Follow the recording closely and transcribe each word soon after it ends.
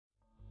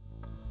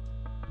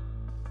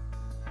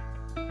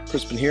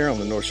Crispin here on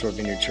the North Shore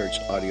Vineyard Church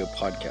audio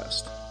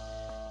podcast.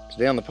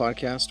 Today on the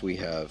podcast we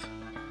have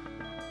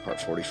part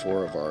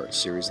 44 of our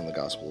series on the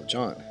Gospel of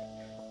John.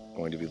 We're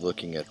going to be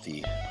looking at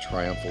the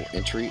triumphal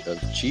entry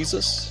of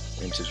Jesus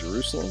into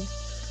Jerusalem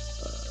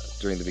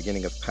during the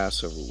beginning of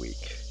Passover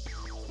week.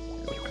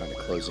 And we're kind of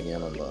closing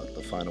in on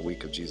the final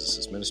week of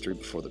Jesus' ministry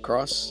before the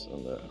cross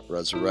and the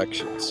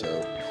resurrection.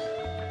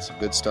 So some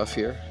good stuff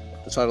here.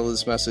 The title of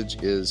this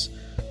message is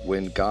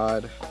When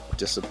God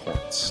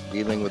Disappoints,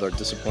 dealing with our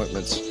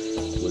disappointments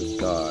with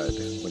God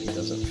when He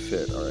doesn't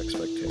fit our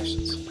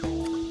expectations.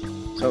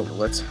 So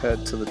let's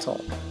head to the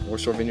talk. North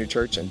Shore Vineyard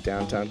Church in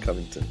downtown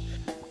Covington.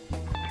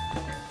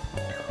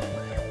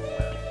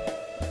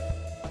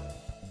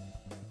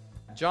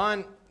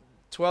 John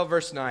 12,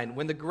 verse 9.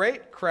 When the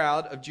great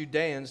crowd of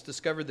Judeans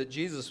discovered that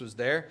Jesus was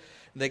there,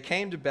 they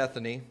came to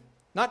Bethany,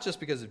 not just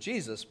because of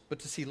Jesus, but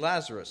to see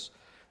Lazarus,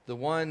 the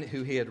one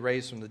who He had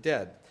raised from the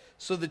dead.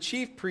 So the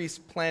chief priests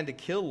planned to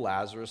kill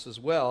Lazarus as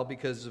well,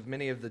 because of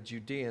many of the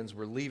Judeans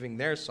were leaving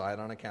their side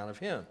on account of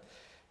him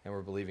and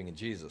were believing in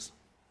Jesus.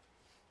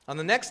 On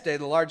the next day,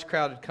 the large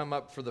crowd had come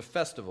up for the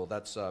festival,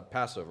 that's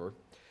Passover,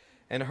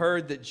 and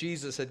heard that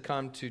Jesus had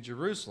come to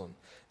Jerusalem.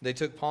 They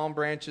took palm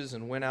branches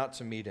and went out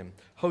to meet Him.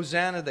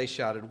 Hosanna, they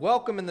shouted,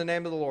 "Welcome in the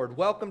name of the Lord.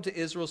 Welcome to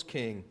Israel's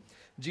King."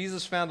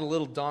 Jesus found a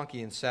little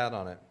donkey and sat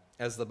on it.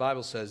 As the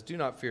Bible says, "Do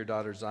not fear,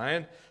 daughter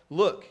Zion.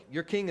 Look,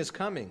 your king is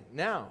coming,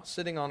 now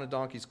sitting on a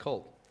donkey's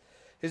colt."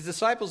 His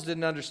disciples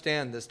didn't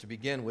understand this to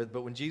begin with,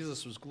 but when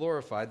Jesus was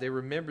glorified, they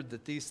remembered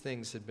that these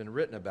things had been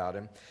written about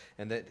Him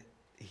and that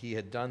He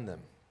had done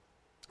them.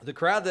 The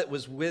crowd that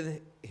was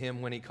with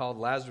Him when He called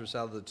Lazarus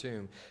out of the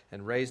tomb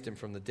and raised him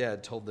from the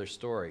dead told their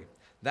story.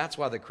 That's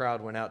why the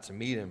crowd went out to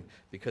meet Him,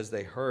 because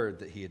they heard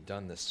that He had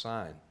done this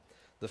sign.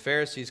 The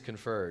Pharisees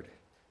conferred.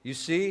 "You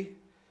see,"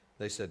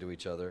 they said to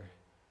each other,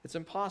 "it's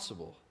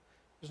impossible.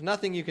 There's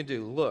nothing you can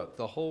do. Look,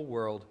 the whole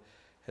world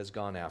has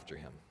gone after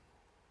Him."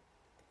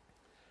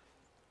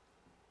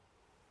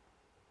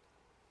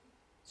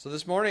 So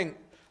this morning,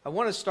 I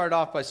want to start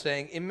off by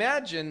saying,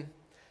 imagine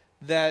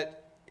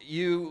that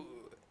you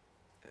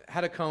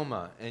had a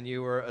coma and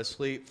you were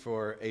asleep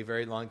for a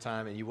very long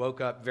time and you woke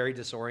up very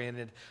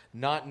disoriented,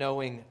 not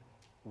knowing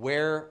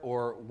where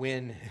or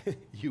when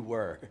you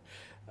were.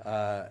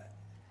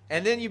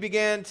 And then you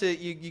began to,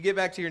 you get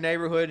back to your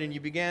neighborhood and you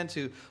began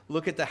to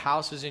look at the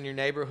houses in your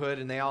neighborhood,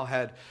 and they all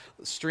had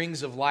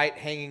strings of light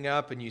hanging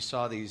up, and you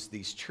saw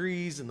these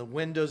trees and the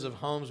windows of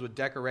homes with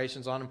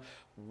decorations on them.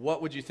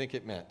 What would you think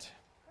it meant?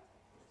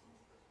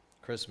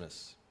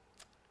 Christmas.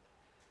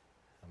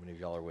 How many of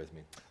y'all are with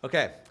me?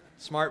 Okay,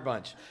 smart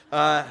bunch.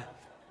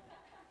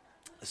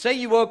 Say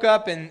you woke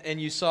up and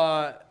you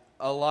saw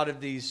a lot of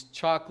these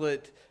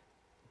chocolate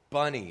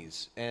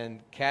bunnies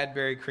and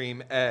Cadbury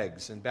cream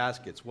eggs and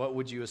baskets. What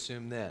would you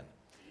assume then?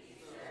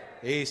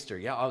 Easter.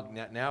 Yeah.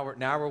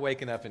 Now we're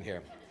waking up in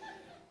here.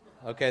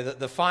 Okay.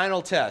 The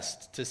final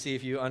test to see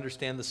if you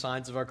understand the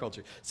signs of our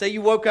culture. Say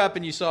you woke up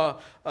and you saw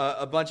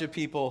a bunch of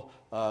people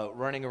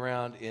running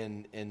around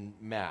in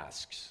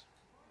masks.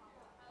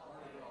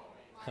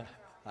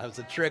 That was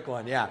a trick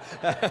one. Yeah.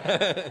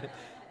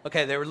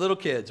 Okay. They were little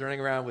kids running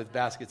around with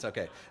baskets.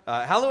 Okay.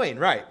 Halloween.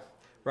 Right.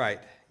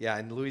 Yeah.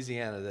 In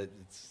Louisiana,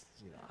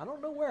 I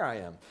don't know where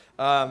I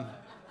am.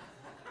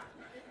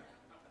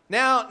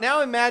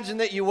 Now imagine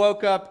that you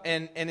woke up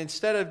and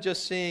instead of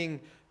just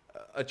seeing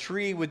a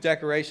tree with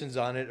decorations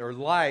on it or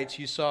lights,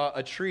 you saw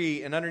a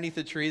tree, and underneath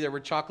the tree there were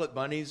chocolate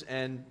bunnies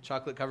and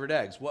chocolate-covered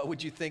eggs. What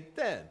would you think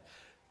then?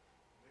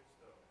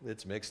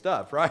 It's mixed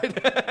up,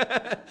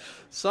 right?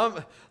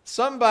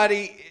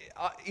 Somebody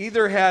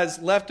either has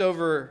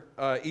leftover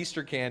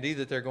Easter candy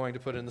that they're going to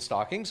put in the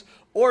stockings,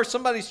 or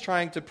somebody's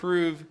trying to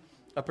prove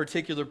a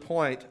particular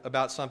point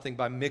about something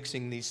by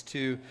mixing these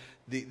two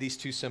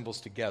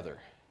symbols together.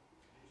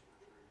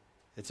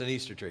 It's an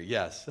Easter tree,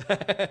 yes.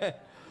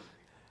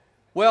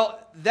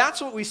 Well,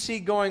 that's what we see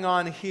going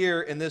on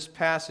here in this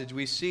passage.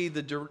 We see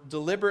the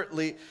deliberate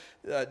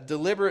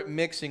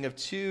mixing of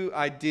two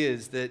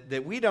ideas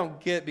that we don't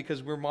get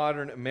because we're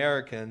modern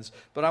Americans,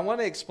 but I want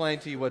to explain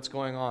to you what's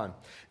going on.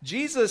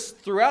 Jesus,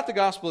 throughout the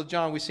Gospel of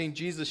John, we've seen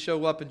Jesus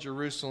show up in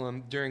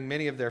Jerusalem during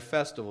many of their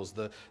festivals.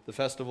 The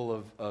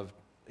festival of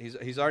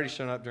He's already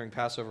shown up during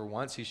Passover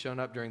once. He's shown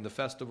up during the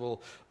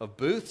Festival of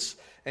Booths,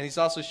 and He's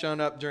also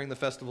shown up during the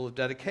Festival of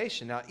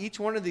Dedication. Now, each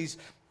one of these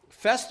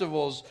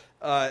festivals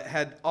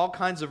had all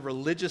kinds of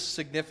religious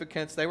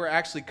significance. They were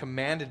actually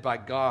commanded by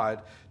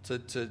God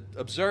to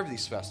observe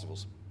these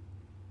festivals.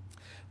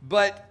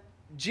 But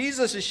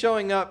Jesus is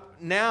showing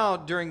up now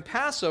during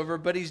Passover,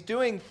 but He's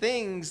doing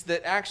things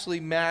that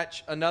actually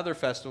match another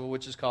festival,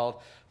 which is called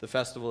the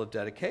Festival of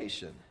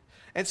Dedication.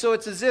 And so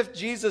it's as if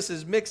Jesus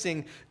is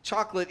mixing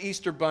chocolate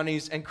Easter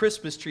bunnies and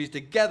Christmas trees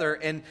together,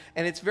 and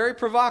it's very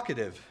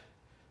provocative.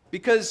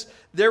 Because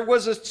there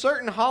was a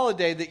certain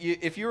holiday that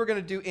if you were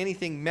going to do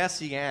anything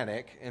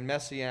messianic, and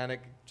messianic,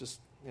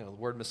 just the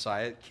word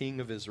Messiah, King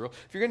of Israel,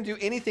 if you're going to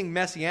do anything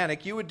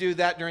messianic, you would do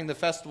that during the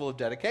Festival of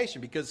Dedication,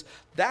 because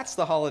that's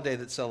the holiday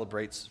that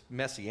celebrates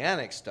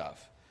messianic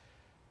stuff.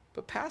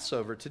 But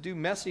Passover, to do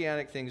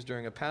messianic things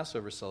during a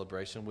Passover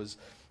celebration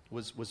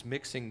was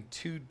mixing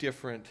two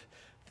different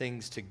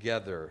things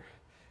together.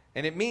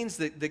 And it means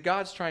that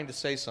God's trying to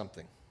say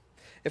something.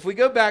 If we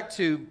go back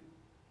to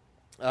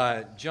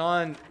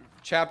John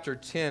chapter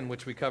 10,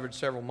 which we covered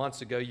several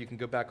months ago, you can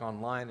go back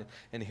online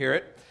and hear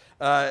it.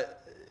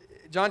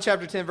 John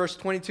chapter 10, verse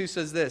 22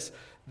 says this,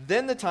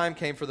 "Then the time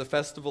came for the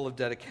festival of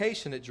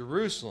dedication at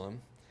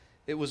Jerusalem.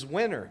 It was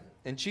winter,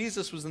 and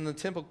Jesus was in the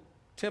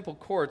temple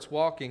courts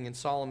walking in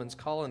Solomon's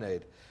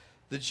colonnade.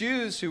 The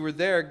Jews who were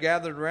there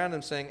gathered around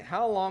him, saying,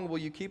 'How long will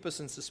you keep us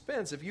in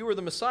suspense? If you are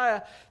the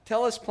Messiah,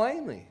 tell us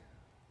plainly.'"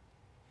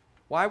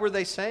 Why were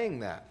they saying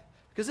that?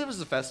 Because it was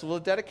the festival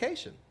of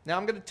dedication. Now,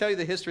 I'm going to tell you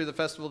the history of the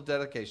festival of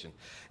dedication.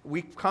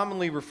 We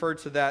commonly refer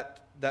to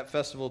that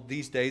festival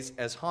these days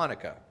as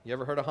Hanukkah. You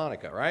ever heard of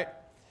Hanukkah, right?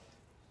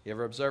 You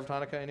ever observed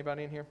Hanukkah?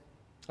 Anybody in here?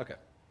 Okay.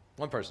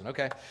 One person,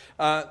 okay.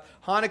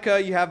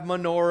 Hanukkah, you have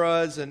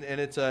menorahs, and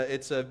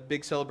it's a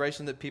big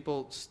celebration that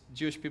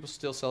Jewish people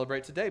still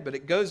celebrate today. But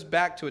it goes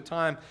back to a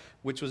time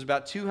which was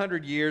about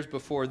 200 years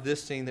before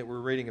this scene that we're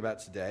reading about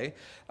today.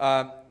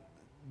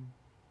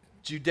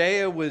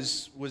 Judea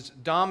was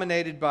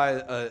dominated by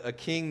a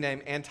king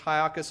named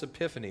Antiochus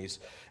Epiphanes,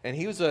 and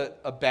he was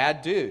a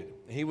bad dude.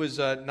 He was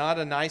not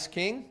a nice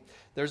king.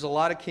 There's a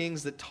lot of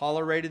kings that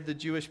tolerated the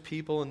Jewish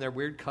people and their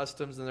weird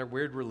customs and their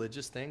weird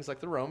religious things, like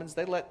the Romans.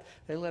 They let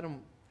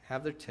them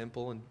have their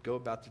temple and go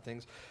about their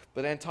things.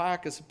 But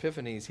Antiochus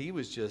Epiphanes, he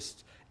was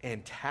just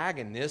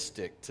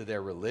antagonistic to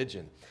their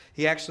religion.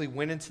 He actually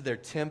went into their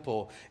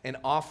temple and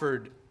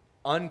offered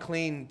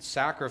unclean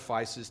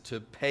sacrifices to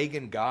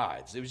pagan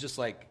gods. It was just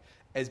like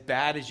as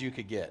bad as you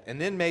could get.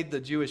 And then made the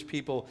Jewish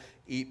people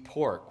eat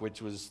pork,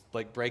 which was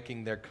like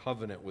breaking their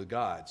covenant with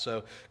God.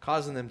 So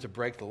causing them to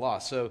break the law.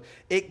 So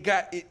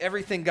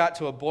everything got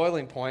to a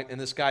boiling point, and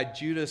this guy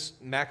Judas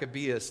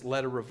Maccabeus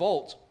led a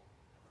revolt,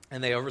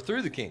 and they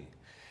overthrew the king.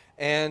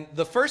 And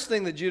the first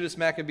thing that Judas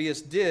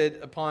Maccabeus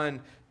did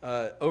upon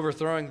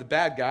overthrowing the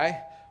bad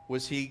guy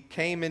was he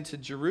came into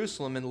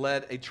Jerusalem and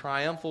led a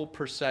triumphal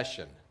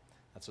procession.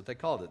 That's what they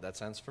called it. That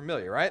sounds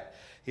familiar, right?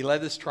 He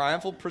led this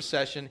triumphal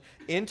procession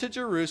into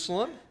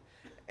Jerusalem,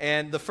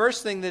 and the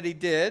first thing that he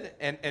did,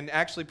 and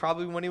actually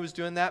probably when he was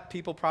doing that,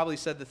 people probably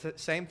said the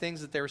same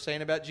things that they were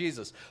saying about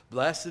Jesus.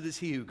 "Blessed is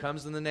he who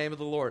comes in the name of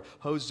the Lord.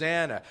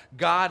 Hosanna.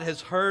 God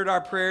has heard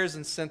our prayers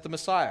and sent the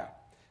Messiah."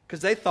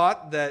 Because they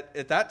thought that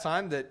at that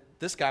time that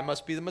this guy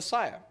must be the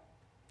Messiah.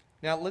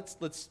 Now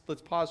let's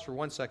pause for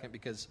 1 second,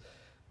 because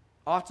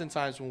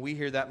oftentimes when we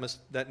hear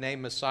that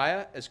name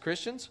Messiah as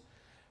Christians,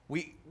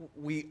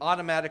 we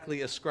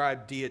automatically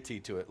ascribe deity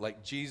to it,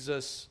 like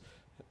Jesus,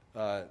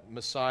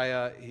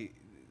 Messiah.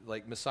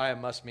 Messiah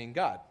must mean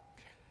God.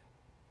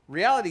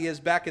 Reality is,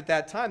 back at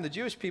that time, the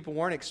Jewish people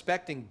weren't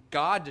expecting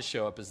God to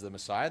show up as the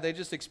Messiah. They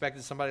just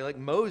expected somebody like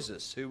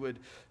Moses, who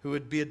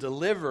would be a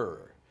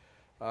deliverer,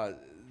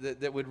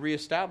 that would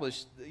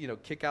reestablish,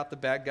 kick out the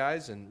bad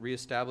guys and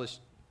reestablish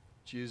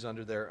Jews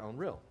under their own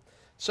rule.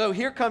 So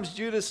here comes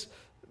Judas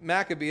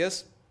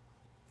Maccabeus,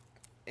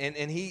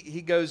 and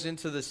he goes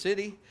into the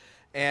city,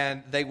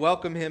 and they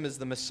welcome him as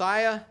the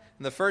Messiah.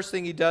 And the first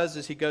thing he does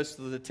is he goes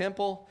to the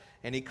temple,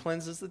 and he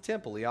cleanses the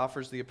temple. He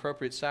offers the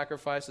appropriate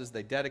sacrifices.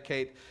 They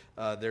dedicate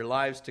their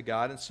lives to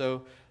God. And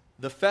so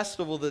the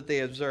festival that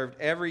they observed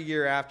every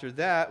year after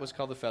that was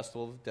called the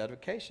Festival of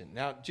Dedication.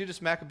 Now, Judas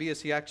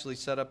Maccabeus, he actually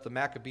set up the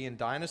Maccabean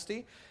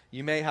dynasty.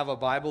 You may have a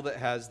Bible that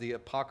has the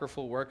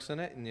apocryphal works in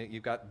it, and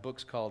you've got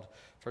books called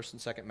 1st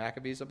and 2nd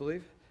Maccabees, I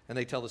believe, and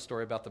they tell the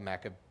story about the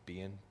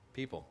Maccabean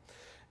people.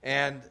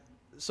 And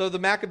so the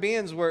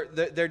Maccabeans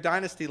their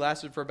dynasty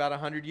lasted for about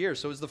 100 years.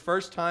 So it was the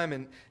first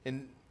time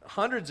in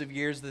hundreds of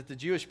years that the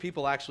Jewish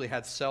people actually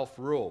had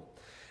self-rule.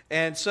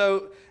 And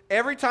so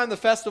every time the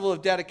festival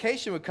of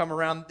dedication would come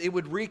around, it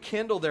would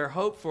rekindle their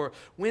hope for,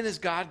 when is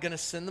God going to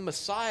send the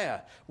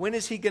Messiah? When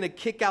is he going to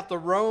kick out the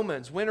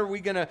Romans? When are we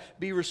going to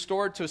be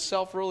restored to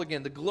self-rule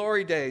again? The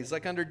glory days,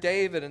 like under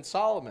David and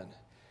Solomon.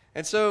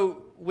 And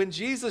so when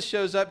Jesus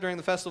shows up during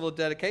the festival of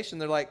dedication,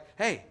 they're like,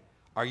 "Hey,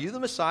 are you the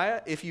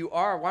Messiah? If you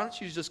are, why don't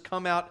you just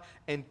come out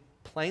and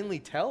plainly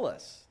tell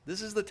us?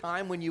 This is the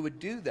time when you would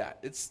do that.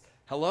 It's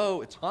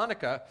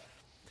Hanukkah.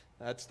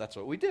 That's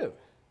what we do."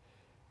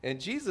 And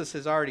Jesus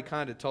has already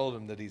kind of told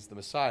him that he's the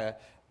Messiah.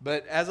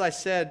 But as I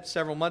said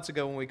several months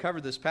ago when we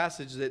covered this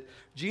passage, that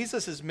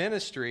Jesus'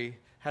 ministry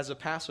has a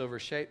Passover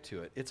shape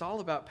to it. It's all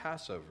about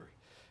Passover.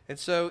 And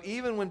so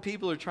even when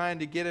people are trying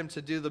to get him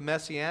to do the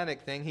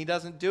messianic thing, he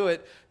doesn't do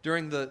it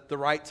during the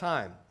right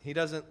time. He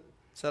doesn't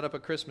set up a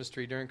Christmas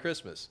tree during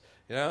Christmas.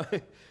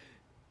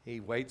 He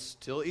waits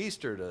till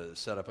Easter to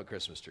set up a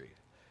Christmas tree.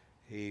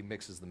 He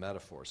mixes the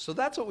metaphors. So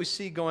that's what we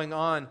see going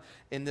on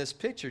in this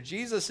picture.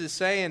 Jesus is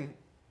saying,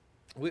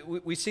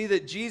 we see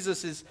that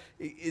Jesus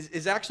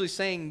is actually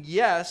saying,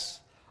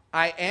 yes,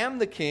 I am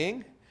the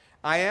king.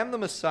 I am the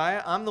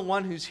Messiah. I'm the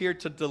one who's here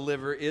to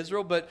deliver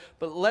Israel. But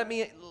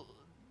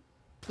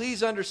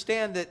please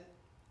understand that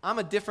I'm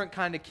a different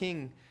kind of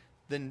king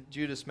than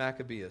Judas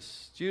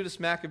Maccabeus. Judas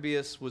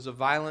Maccabeus was a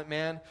violent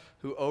man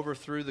who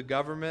overthrew the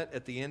government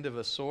at the end of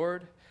a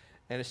sword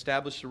and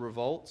established a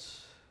revolt.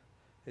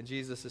 And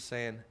Jesus is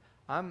saying,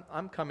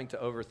 I'm coming to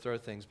overthrow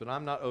things, but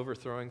I'm not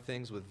overthrowing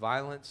things with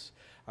violence.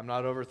 I'm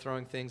not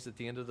overthrowing things at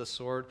the end of the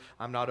sword.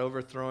 I'm not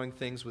overthrowing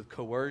things with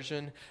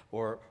coercion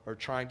or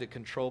trying to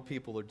control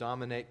people or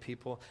dominate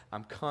people.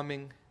 I'm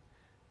coming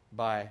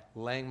by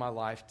laying my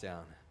life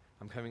down.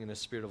 I'm coming in a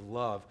spirit of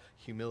love,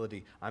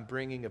 humility. I'm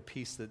bringing a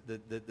peace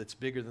that's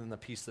bigger than the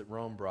peace that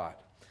Rome brought.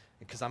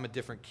 Because I'm a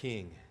different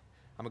king.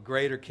 I'm a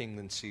greater king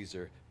than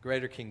Caesar,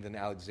 greater king than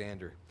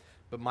Alexander.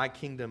 But my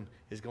kingdom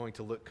is going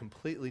to look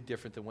completely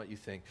different than what you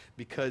think.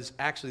 Because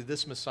actually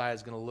this Messiah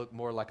is going to look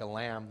more like a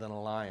lamb than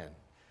a lion,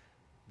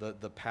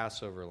 the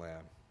Passover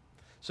lamb.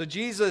 So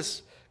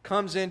Jesus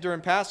comes in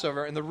during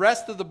Passover, and the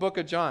rest of the book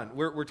of John,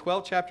 we're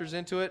 12 chapters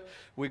into it.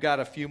 We've got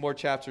a few more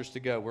chapters to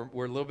go.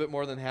 We're a little bit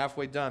more than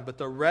halfway done, but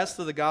the rest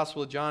of the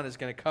Gospel of John is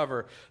going to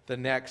cover the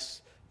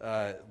next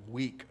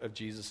week of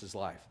Jesus'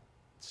 life.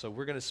 So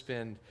we're going to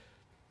spend,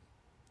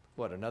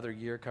 another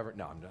year covering?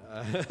 No, I'm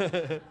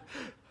not.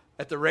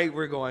 At the rate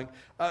we're going.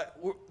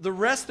 The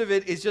rest of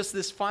it is just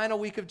this final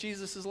week of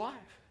Jesus' life.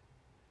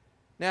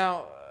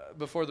 Now,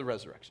 before the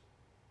resurrection.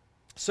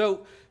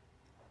 So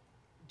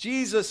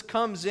Jesus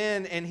comes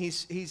in and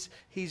he's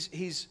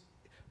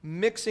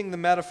mixing the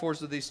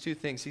metaphors of these two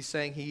things. He's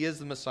saying he is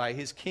the Messiah.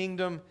 His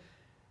kingdom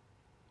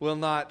will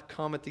not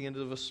come at the end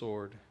of a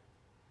sword,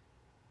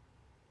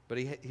 but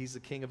he's the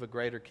king of a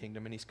greater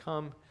kingdom, and he's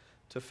come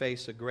to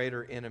face a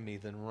greater enemy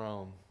than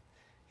Rome.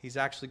 He's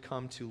actually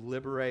come to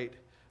liberate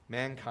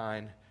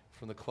mankind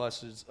from the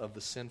clutches of the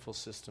sinful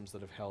systems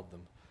that have held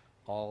them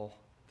all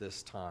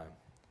this time.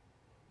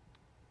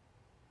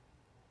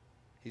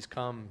 He's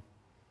come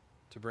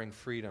to bring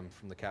freedom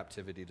from the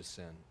captivity to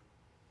sin.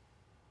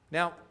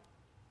 Now,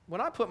 when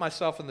I put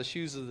myself in the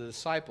shoes of the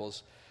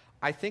disciples,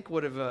 I think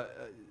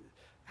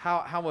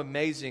how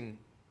amazing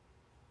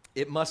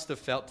it must have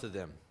felt to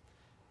them.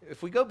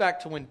 If we go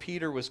back to when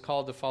Peter was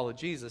called to follow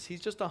Jesus,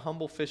 he's just a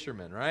humble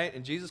fisherman, right?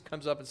 And Jesus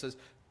comes up and says,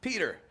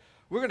 Peter,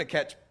 we're going to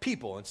catch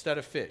people instead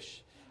of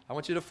fish. I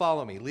want you to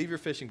follow me. Leave your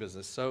fishing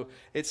business. So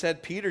it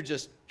said Peter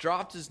just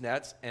dropped his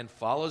nets and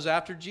follows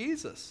after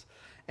Jesus.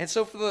 And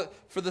so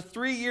for the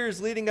 3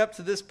 years leading up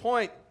to this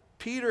point,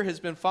 Peter has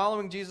been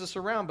following Jesus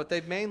around, but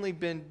they've mainly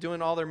been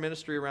doing all their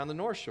ministry around the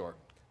North Shore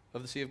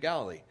of the Sea of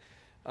Galilee,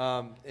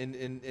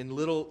 in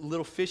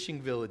little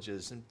fishing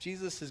villages. And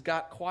Jesus has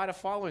got quite a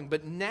following.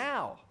 But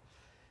now,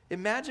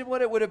 imagine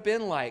what it would have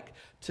been like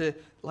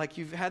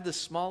you've had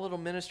this small little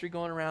ministry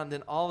going around,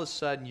 then all of a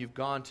sudden you've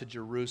gone to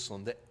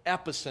Jerusalem, the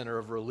epicenter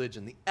of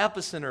religion, the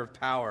epicenter of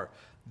power,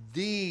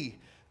 the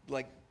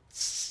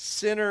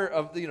center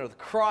of the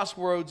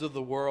crossroads of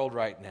the world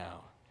right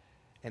now.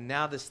 And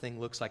now this thing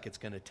looks like it's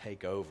going to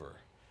take over.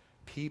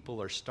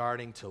 People are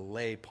starting to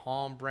lay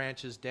palm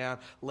branches down,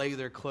 lay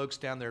their cloaks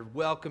down. They're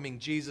welcoming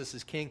Jesus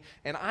as king.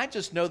 And I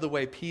just know the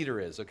way Peter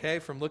is, okay?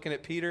 From looking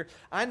at Peter,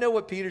 I know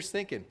what Peter's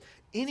thinking.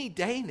 Any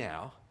day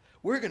now,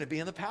 we're going to be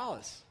in the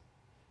palace.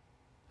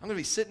 I'm going to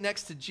be sitting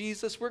next to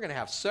Jesus. We're going to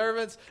have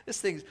servants.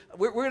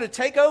 We're going to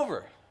take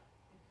over.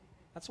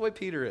 That's the way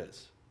Peter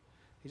is.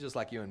 He's just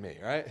like you and me,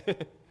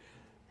 right?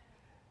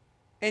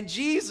 And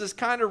Jesus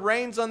kind of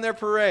rains on their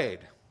parade.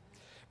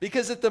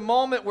 Because at the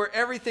moment where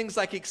everything's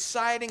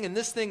exciting and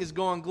this thing is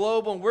going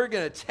global and we're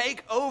going to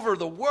take over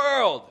the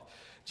world,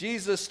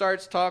 Jesus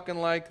starts talking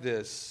like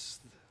this.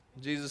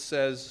 Jesus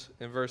says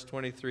in verse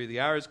 23,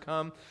 the hour has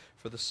come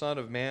for the Son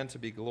of Man to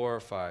be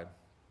glorified.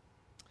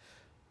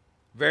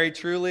 Very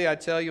truly, I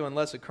tell you,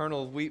 unless a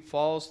kernel of wheat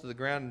falls to the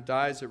ground and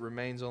dies, it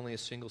remains only a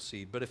single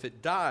seed. But if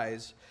it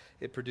dies,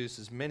 it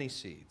produces many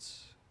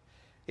seeds.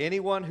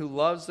 Anyone who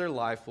loves their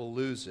life will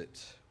lose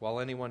it, while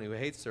anyone who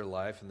hates their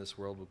life in this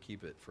world will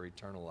keep it for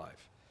eternal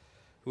life.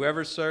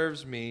 Whoever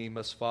serves me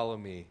must follow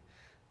me,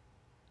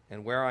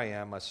 and where I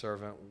am, my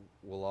servant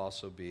will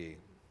also be.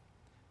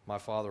 My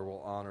Father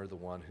will honor the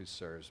one who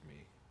serves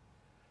me.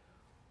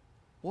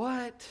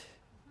 What?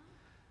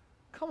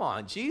 Come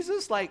on,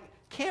 Jesus,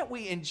 can't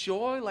we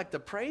enjoy, the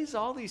praise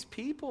all these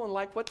people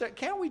and what they're,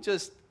 can't we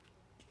just,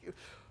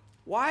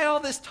 why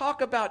all this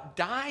talk about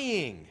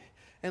dying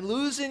and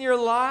losing your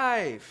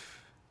life?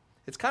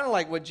 It's kind of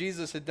like what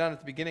Jesus had done at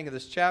the beginning of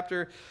this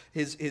chapter.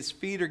 His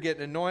feet are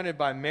getting anointed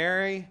by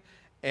Mary,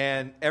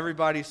 and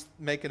everybody's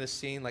making a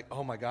scene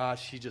oh my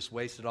gosh, she just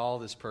wasted all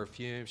this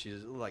perfume. She's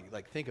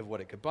think of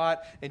what it could buy.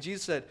 And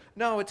Jesus said,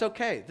 no, it's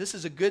okay. This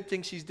is a good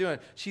thing she's doing.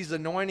 She's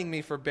anointing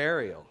me for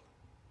burial.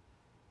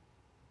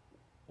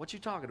 What you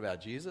talking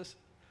about, Jesus?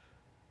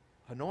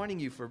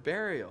 Anointing you for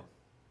burial.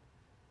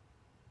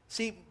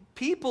 See,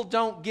 people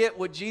don't get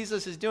what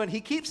Jesus is doing. He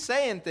keeps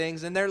saying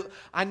things, and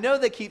I know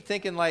they keep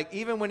thinking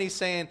even when he's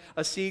saying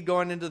a seed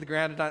going into the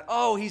ground and dying,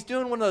 oh, he's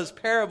doing one of those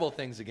parable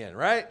things again,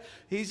 right?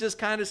 He's just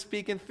kind of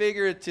speaking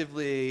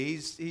figuratively.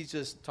 He's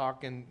just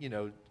talking,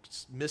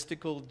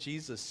 mystical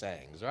Jesus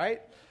sayings,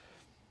 right?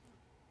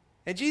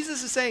 And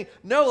Jesus is saying,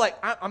 no,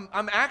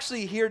 I'm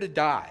actually here to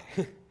die.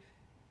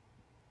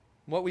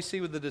 What we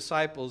see with the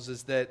disciples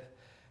is that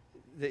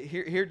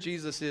Here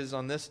Jesus is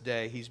on this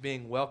day. He's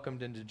being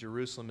welcomed into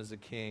Jerusalem as a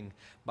king.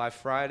 By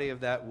Friday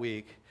of that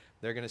week,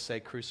 they're going to say,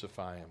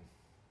 crucify him.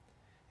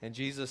 And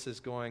Jesus is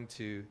going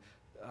to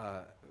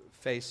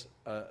face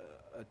a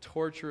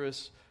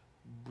torturous,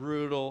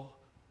 brutal,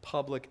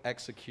 public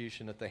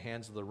execution at the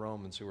hands of the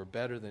Romans, who were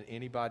better than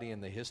anybody in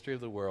the history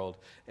of the world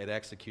at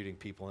executing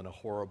people in a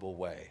horrible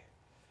way.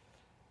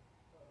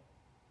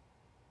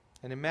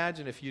 And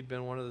imagine if you'd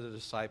been one of the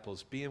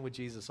disciples, being with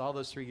Jesus all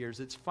those 3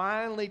 years. It's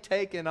finally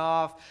taken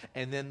off,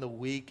 and then the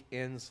week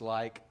ends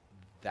like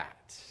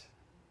that.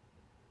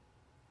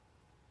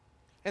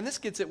 And this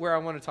gets at where I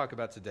want to talk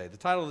about today. The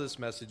title of this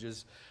message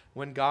is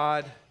When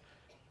God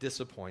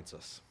Disappoints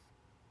Us.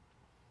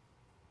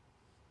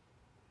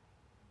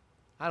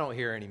 I don't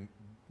hear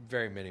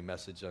very many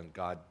messages on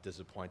God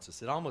disappoints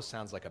us. It almost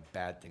sounds like a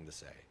bad thing to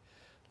say.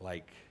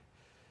 Like,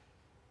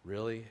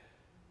 really?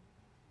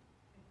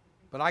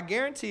 But I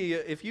guarantee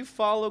you, if you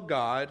follow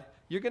God,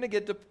 you're going to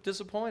get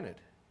disappointed.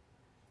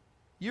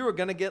 You are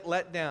going to get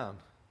let down.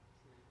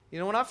 You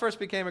know, when I first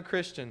became a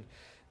Christian,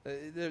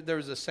 there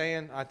was a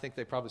saying, I think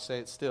they probably say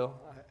it still,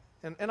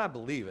 and I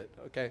believe it,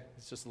 okay?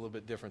 It's just a little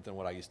bit different than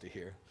what I used to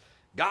hear.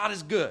 God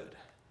is good.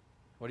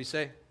 What do you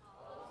say?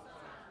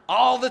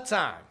 All the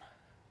time.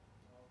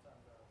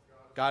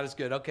 God is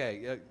good.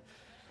 Okay,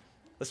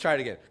 let's try it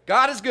again.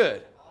 God is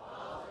good.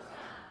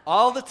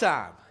 All the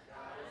time.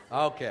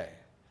 Okay.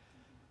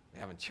 We're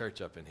having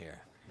church up in here.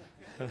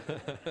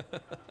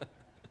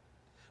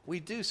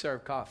 We do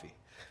serve coffee.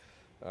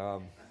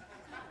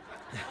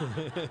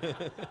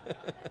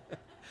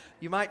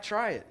 You might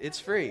try it. It's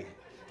free.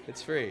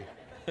 It's free.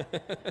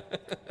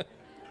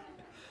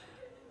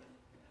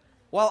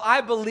 While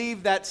I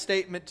believe that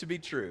statement to be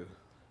true,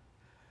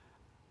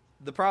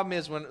 the problem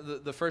is when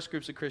the first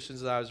groups of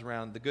Christians that I was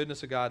around, the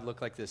goodness of God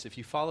looked like this. If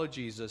you follow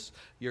Jesus,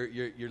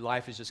 your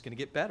life is just going to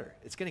get better.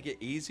 It's going to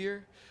get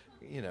easier.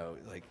 You know,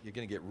 like you're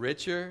going to get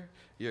richer.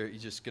 You're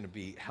just going to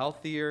be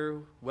healthier,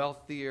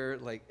 wealthier.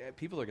 Like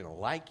people are going to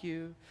like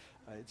you.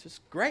 It's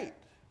just great.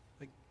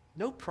 Like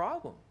no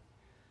problem.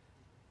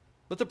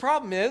 But the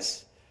problem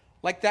is,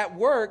 like that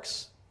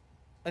works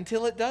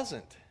until it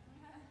doesn't.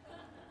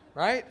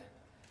 Right?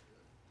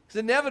 Because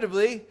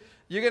inevitably,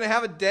 you're going to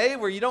have a day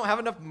where you don't have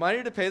enough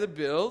money to pay the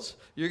bills.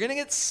 You're going to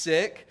get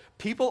sick.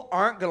 People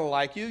aren't going to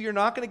like you. You're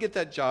not going to get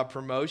that job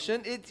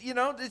promotion.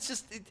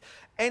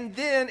 And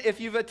then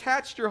if you've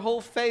attached your whole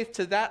faith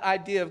to that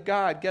idea of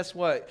God, guess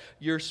what?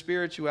 Your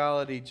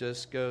spirituality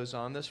just goes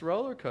on this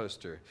roller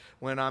coaster.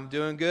 When I'm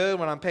doing good,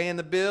 when I'm paying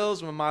the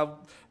bills, when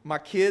my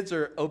kids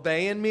are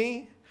obeying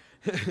me,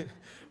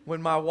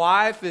 when my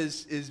wife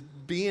is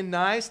being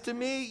nice to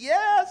me,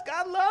 yes,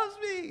 God loves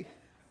me.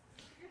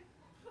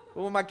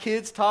 But when my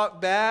kids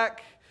talk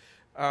back,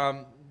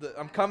 I'm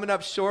coming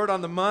up short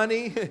on the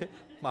money.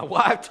 My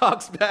wife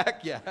talks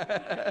back,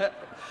 yeah.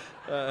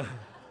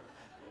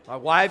 My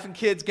wife and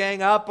kids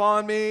gang up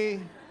on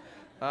me.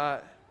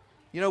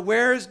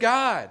 Where is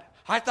God?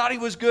 I thought he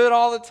was good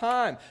all the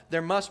time.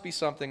 There must be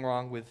something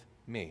wrong with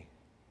me.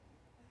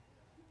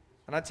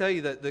 And I tell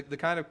you that the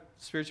kind of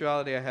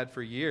spirituality I had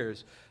for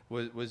years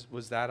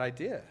was that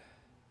idea.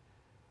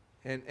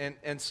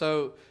 And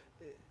so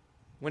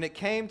when it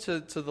came to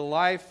the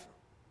life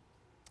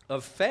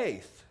of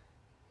faith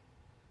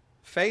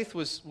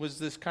was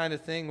this kind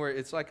of thing where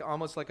it's like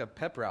almost like a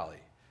pep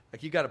rally.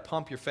 Like you got to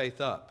pump your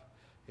faith up.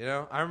 You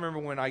know, I remember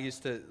when I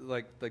used to,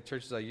 like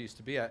churches I used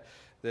to be at,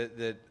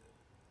 that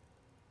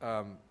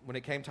when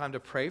it came time to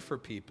pray for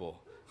people,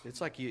 it's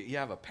like you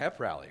have a pep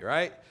rally,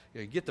 right?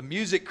 You get the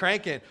music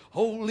cranking.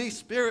 Holy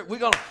Spirit, we're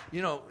going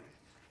to,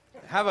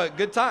 have a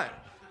good time.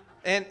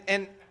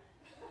 And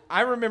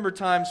I remember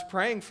times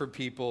praying for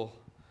people.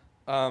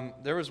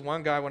 There was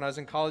one guy when I was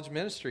in college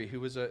ministry he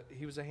was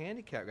a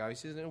handicapped guy.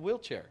 He was in a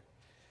wheelchair.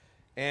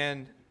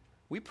 And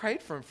we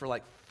prayed for him for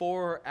like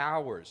 4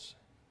 hours.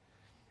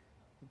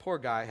 The poor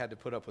guy had to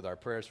put up with our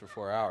prayers for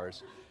 4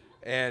 hours.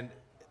 And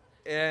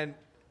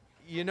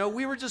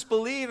we were just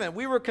believing.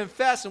 We were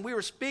confessing. We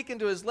were speaking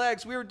to his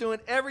legs. We were doing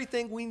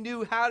everything we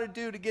knew how to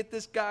do to get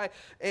this guy.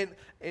 And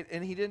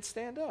he didn't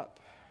stand up.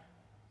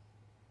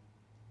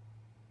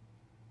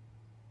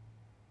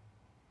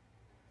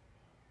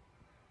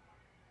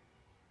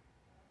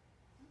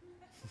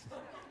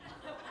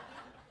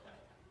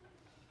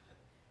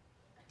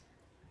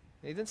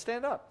 He didn't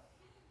stand up.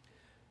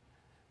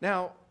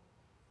 Now,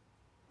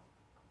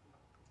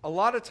 a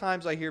lot of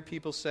times I hear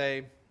people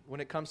say, when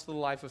it comes to the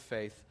life of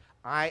faith,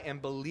 I am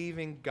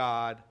believing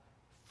God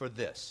for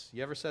this.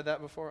 You ever said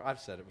that before? I've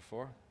said it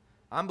before.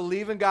 I'm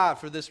believing God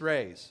for this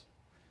raise.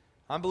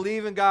 I'm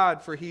believing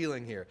God for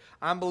healing here.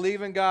 I'm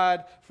believing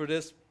God for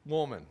this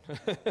woman.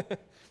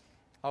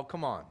 Oh,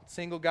 come on.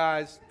 Single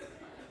guys.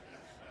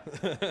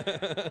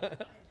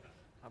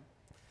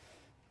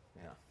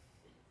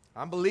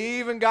 I'm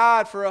believing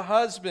God for a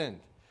husband.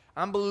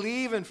 I'm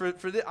believing for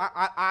this.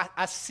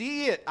 I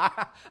see it.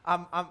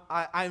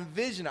 I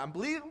envision it. I'm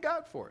believing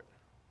God for it.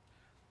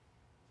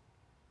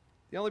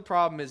 The only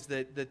problem is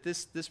that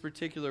this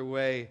particular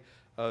way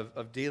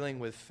of dealing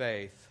with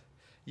faith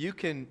You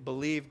can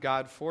believe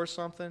God for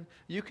something.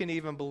 You can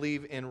even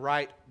believe in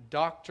right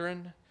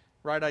doctrine,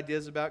 right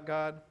ideas about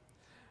God.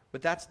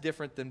 But that's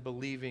different than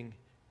believing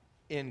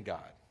in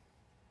God.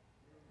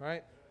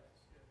 Right?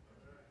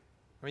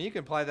 I mean, you can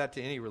apply that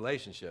to any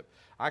relationship.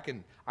 I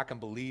can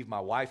believe my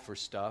wife for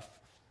stuff,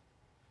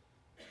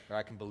 or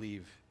I can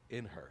believe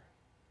in her.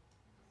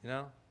 You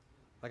know?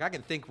 Like, I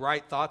can think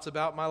right thoughts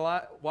about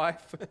my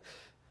wife.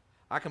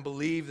 I can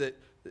believe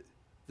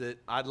that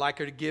I'd like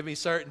her to give me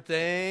certain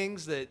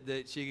things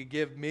that she could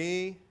give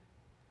me.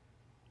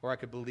 Or I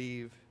could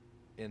believe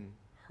in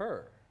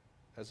her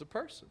as a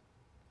person.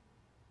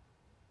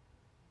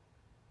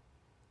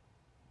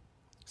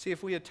 See,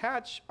 if we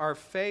attach our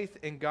faith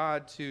in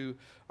God to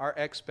our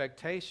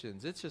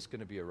expectations, it's just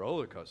going to be a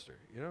roller coaster,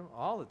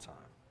 all the time.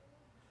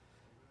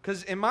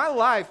 Because in my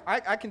life,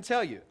 I can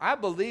tell you, I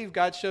believe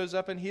God shows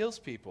up and heals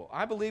people.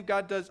 I believe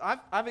God does.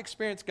 I've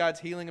experienced God's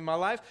healing in my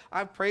life.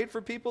 I've prayed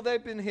for people,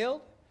 they've been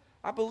healed.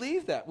 I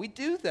believe that. We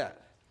do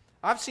that.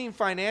 I've seen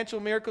financial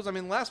miracles. I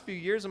mean, the last few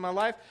years of my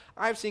life,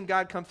 I've seen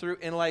God come through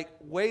in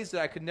ways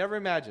that I could never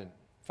imagine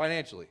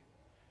financially.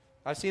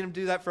 I've seen Him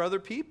do that for other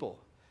people.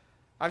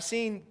 I've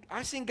seen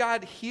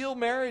God heal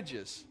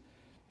marriages,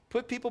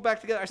 put people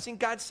back together. I've seen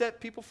God set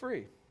people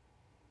free.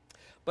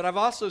 But I've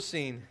also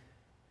seen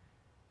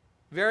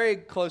very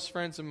close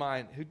friends of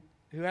mine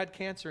who had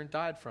cancer and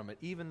died from it,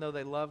 even though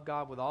they loved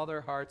God with all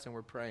their hearts and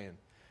were praying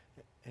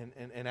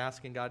and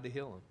asking God to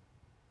heal them.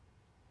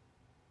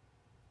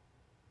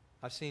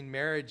 I've seen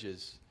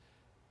marriages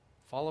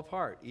fall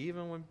apart,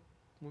 even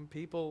when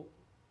people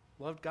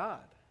loved God.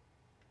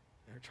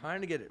 They're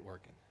trying to get it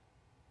working.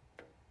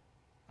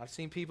 I've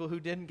seen people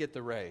who didn't get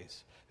the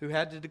raise, who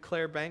had to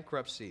declare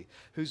bankruptcy,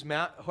 whose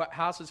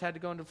houses had to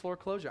go into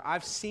foreclosure.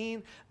 I've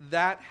seen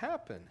that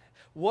happen.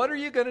 What are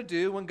you going to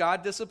do when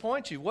God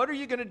disappoints you? What are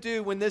you going to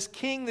do when this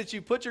king that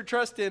you put your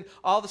trust in,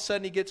 all of a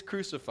sudden he gets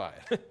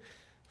crucified?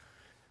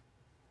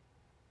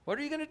 What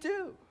are you going to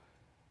do?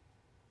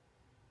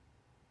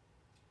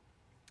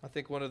 I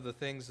think one of the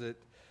things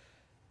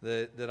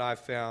that I've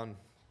found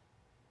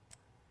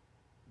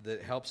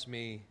that helps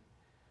me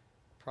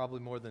probably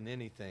more than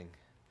anything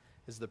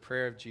is the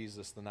prayer of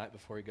Jesus the night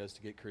before he goes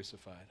to get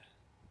crucified.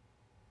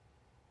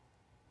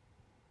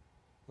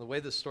 The way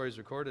the story is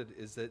recorded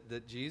is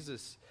that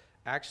Jesus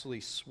actually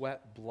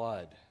sweat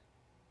blood.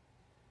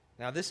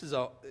 Now this is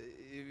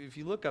if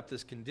you look up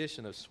this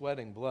condition of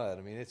sweating blood,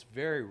 I mean, it's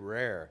very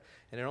rare.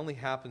 And it only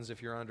happens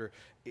if you're under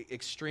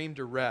extreme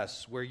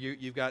duress, where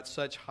you've got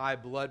such high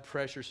blood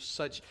pressure,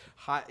 such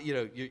high,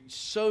 you're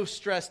so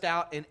stressed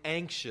out and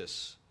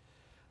anxious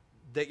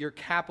that your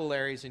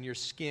capillaries in your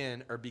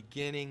skin are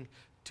beginning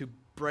to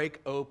break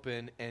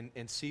open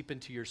and seep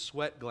into your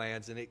sweat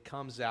glands, and it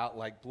comes out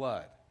like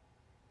blood.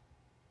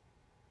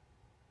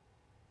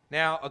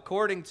 Now,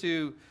 according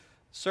to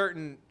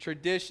certain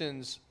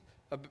traditions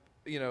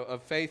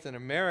of faith in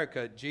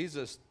America,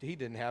 Jesus, he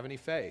didn't have any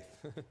faith.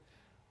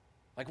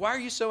 Like, why are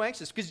you so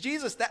anxious? Because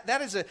Jesus,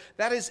 that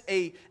is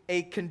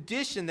a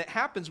condition that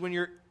happens when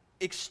you're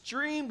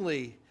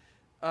extremely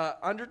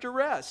under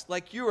duress.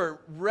 Like, you are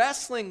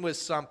wrestling with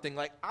something.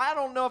 Like, I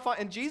don't know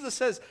and Jesus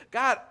says,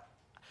 God,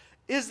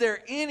 is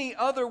there any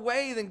other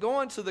way than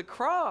going to the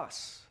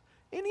cross?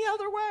 Any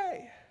other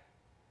way?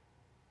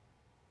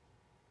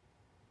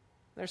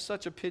 There's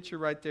such a picture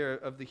right there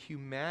of the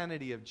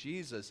humanity of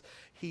Jesus.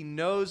 He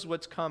knows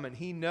what's coming.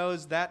 He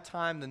knows that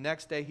time, the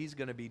next day, he's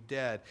going to be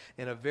dead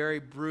in a very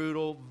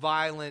brutal,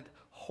 violent,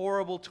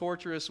 horrible,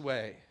 torturous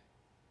way.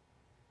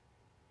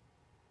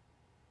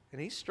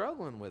 And he's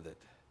struggling with it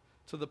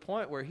to the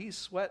point where he's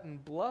sweating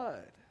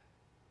blood.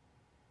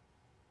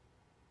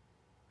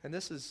 And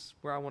this is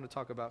where I want to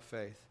talk about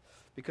faith.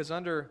 Because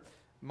under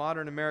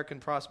modern American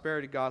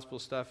prosperity gospel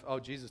stuff,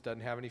 Jesus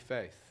doesn't have any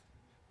faith.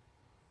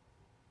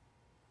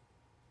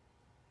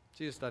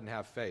 Jesus doesn't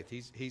have faith.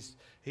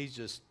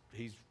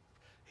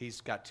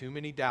 He's got too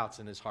many doubts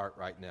in his heart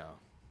right now.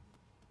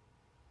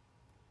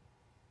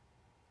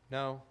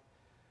 No.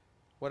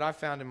 What I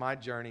found in my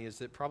journey is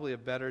that probably a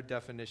better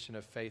definition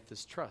of faith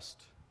is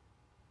trust.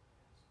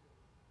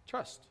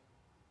 Trust.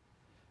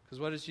 Because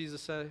what does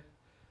Jesus say?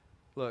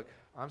 Look,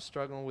 I'm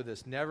struggling with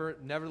this.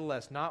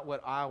 Nevertheless, not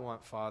what I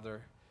want,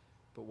 Father,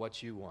 but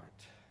what you want.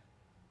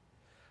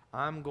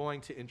 I'm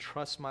going to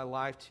entrust my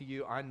life to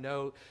you. I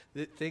know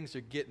that things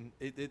are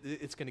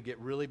it's going to get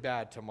really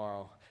bad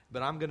tomorrow.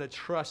 But I'm going to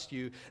trust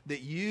you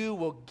that you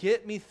will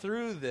get me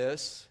through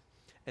this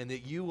and that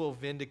you will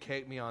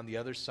vindicate me on the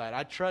other side.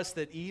 I trust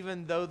that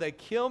even though they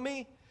kill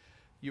me,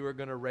 you are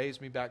going to raise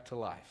me back to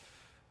life.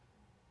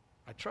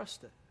 I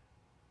trust it.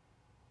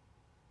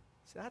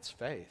 See, that's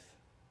faith.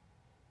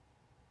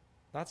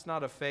 That's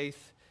not a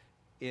faith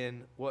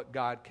in what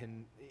God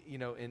can,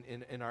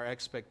 in our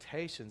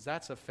expectations.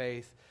 That's a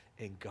faith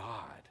in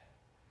God.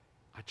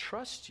 I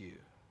trust you.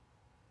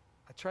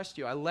 I trust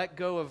you. I let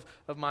go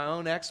of my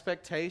own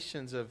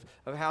expectations of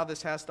how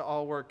this has to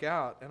all work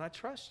out, and I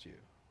trust you.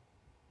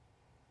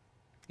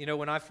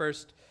 When I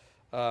first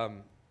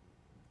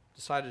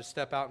decided to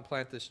step out and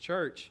plant this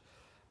church,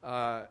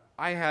 I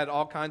had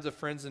all kinds of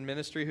friends in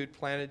ministry who'd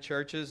planted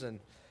churches, and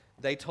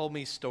they told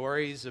me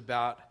stories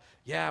about,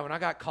 when I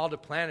got called to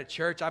plant a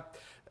church,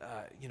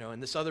 in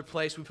this other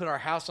place, we put our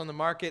house on the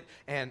market,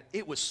 and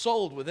it was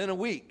sold within a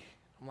week.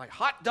 I'm like,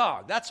 hot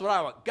dog, that's what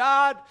I want.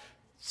 God,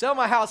 sell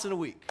my house in a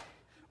week.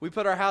 We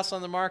put our house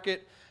on the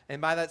market,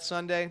 and by that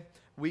Sunday,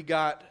 we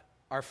got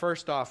our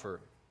first offer,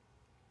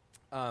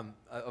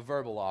 a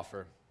verbal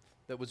offer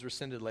that was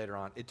rescinded later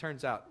on. It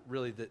turns out,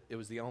 really, that it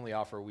was the only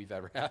offer we've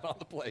ever had on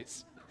the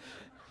place.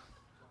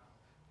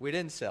 We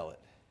didn't sell it.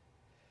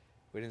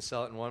 We didn't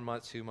sell it in 1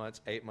 month, 2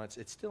 months, 8 months.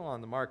 It's still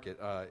on the market.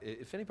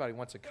 If anybody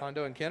wants a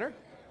condo in Kenner,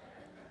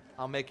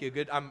 I'll make you a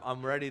good,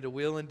 I'm ready to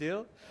wheel and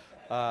deal.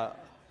 But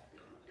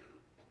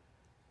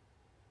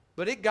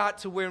it got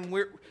to when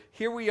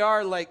here we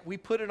are, like we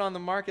put it on the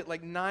market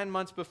like 9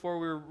 months before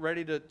we were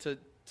ready to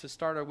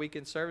start our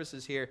weekend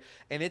services here.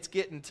 And it's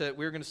getting to,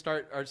 we were going to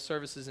start our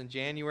services in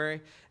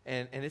January,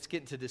 and it's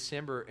getting to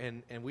December,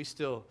 and we just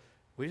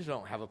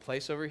don't have a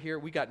place over here.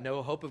 We got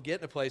no hope of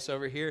getting a place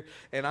over here.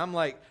 And I'm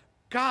like,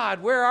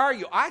 God, where are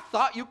you? I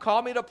thought you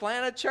called me to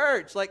plant a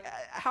church. Like,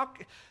 how?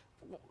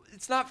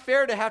 It's not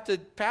fair to have to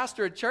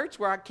pastor a church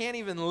where I can't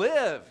even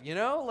live,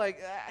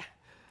 Like,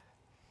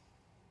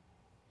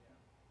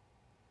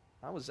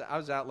 I was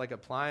out like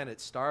applying at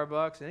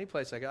Starbucks, any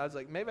place I was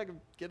like, maybe I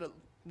could get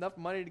enough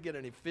money to get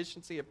an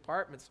efficiency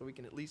apartment so we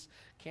can at least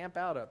camp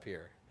out up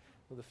here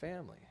with a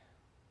family.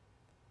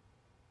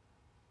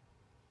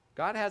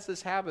 God has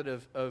this habit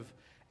of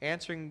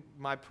answering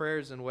my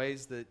prayers in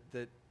ways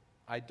that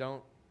I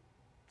don't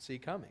see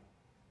coming.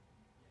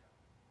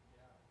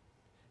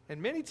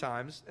 And many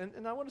times,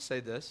 and I want to say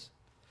this,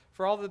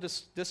 for all the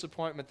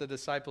disappointment the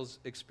disciples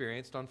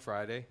experienced on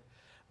Friday,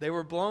 they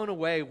were blown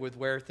away with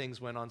where things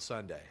went on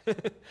Sunday.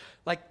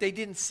 Like, they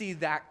didn't see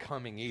that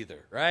coming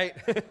either, right?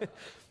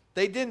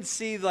 They didn't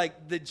see,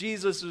 like, that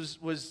Jesus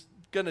was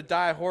going to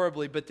die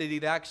horribly, but that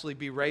he'd actually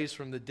be raised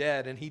from the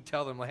dead, and he'd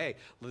tell them, like, hey,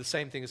 the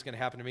same thing is going to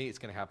happen to me, it's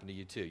going to happen to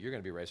you too. You're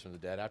going to be raised from the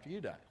dead after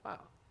you die. Wow.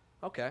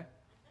 Okay.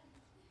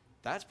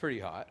 That's pretty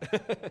hot.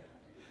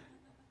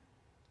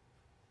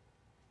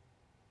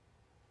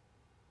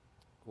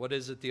 What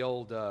is it, the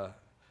old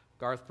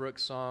Garth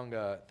Brooks song,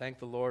 Thank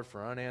the Lord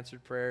for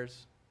Unanswered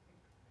Prayers?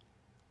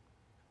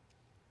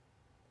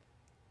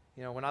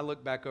 When I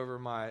look back over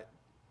my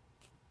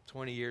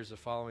 20 years of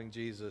following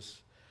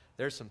Jesus,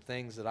 there's some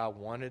things that I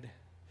wanted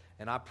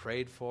and I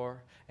prayed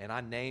for, and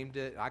I named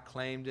it, I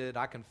claimed it,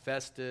 I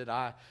confessed it.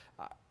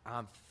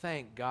 I'm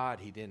thank God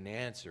he didn't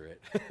answer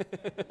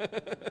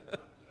it.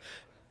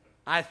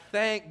 I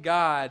thank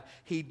God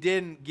he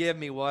didn't give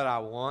me what I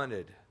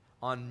wanted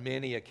on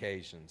many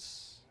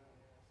occasions.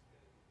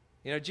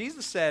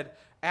 Jesus said,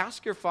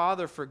 ask your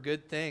Father for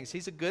good things.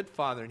 He's a good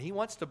Father, and he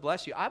wants to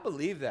bless you. I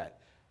believe that.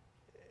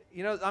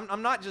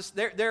 I'm not just,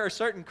 there are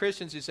certain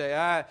Christians who say,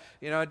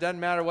 it doesn't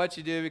matter what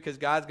you do because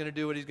God's going to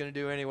do what he's going to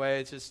do anyway.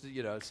 It's just,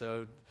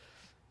 so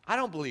I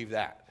don't believe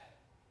that.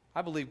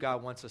 I believe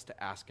God wants us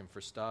to ask him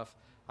for stuff.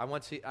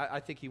 I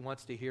think he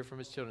wants to hear from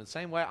his children. The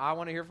same way I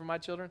want to hear from my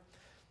children.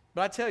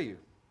 But I tell you,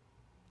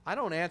 I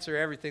don't answer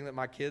everything that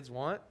my kids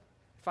want.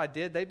 If I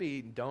did, they'd be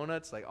eating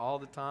donuts like all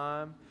the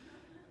time.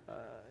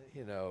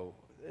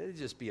 It'd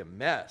just be a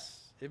mess.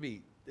 It'd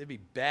be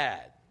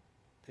bad.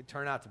 They'd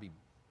turn out to be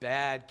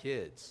bad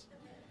kids.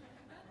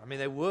 I mean,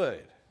 they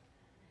would.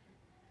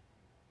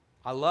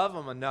 I love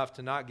them enough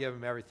to not give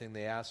them everything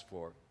they ask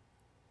for.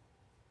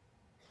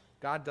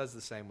 God does the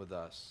same with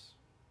us.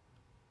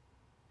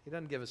 He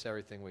doesn't give us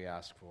everything we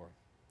ask for.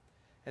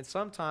 And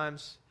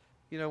sometimes,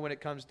 when it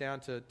comes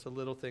down to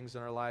little things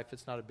in our life,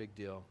 it's not a big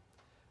deal.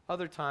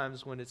 Other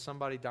times, when it's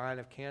somebody dying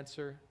of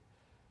cancer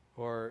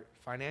or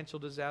financial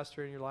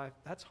disaster in your life,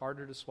 that's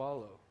harder to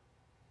swallow.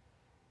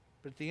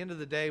 But at the end of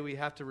the day, we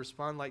have to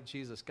respond like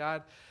Jesus.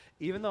 God,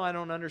 even though I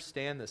don't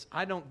understand this,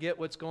 I don't get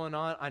what's going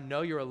on, I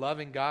know you're a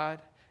loving God,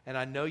 and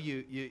I know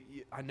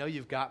I know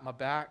you've got my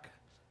back.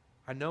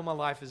 I know my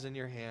life is in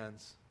your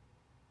hands.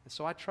 And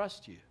so I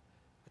trust you.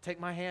 I take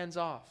my hands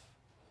off.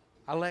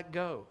 I let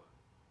go.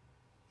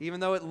 Even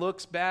though it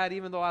looks bad,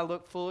 even though I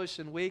look foolish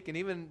and weak, and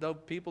even though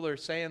people are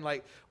saying,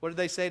 like, what did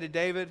they say to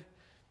David?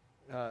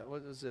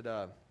 What was it?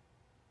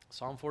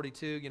 Psalm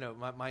 42,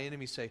 my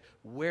enemies say,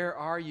 where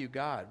are you,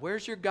 God?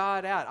 Where's your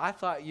God at? I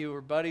thought you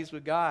were buddies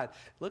with God.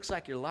 Looks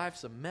like your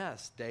life's a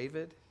mess,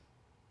 David.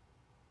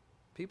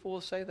 People will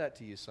say that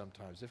to you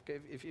sometimes.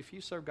 If you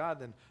serve God,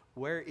 then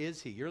where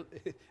is he?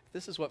 If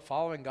this is what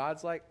following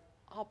God's like,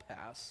 I'll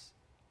pass.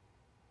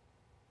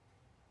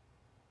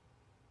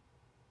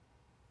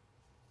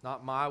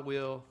 Not my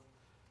will,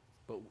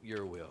 but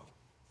your will.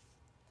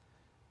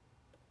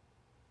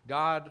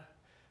 God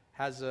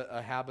has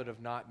a habit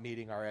of not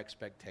meeting our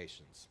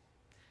expectations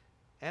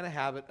and a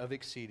habit of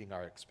exceeding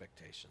our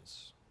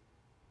expectations.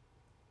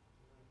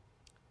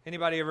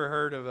 Anybody ever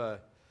heard of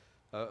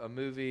a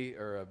movie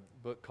or a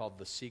book called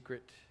The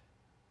Secret?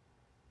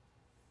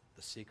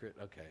 The Secret?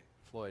 Okay,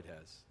 Floyd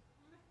has.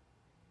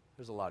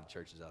 There's a lot of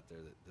churches out there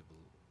that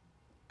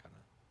kind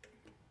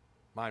of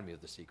remind me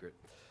of The Secret.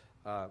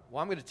 Well,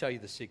 I'm going to tell you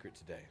the secret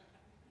today.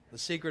 The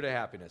secret of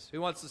happiness.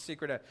 Who wants the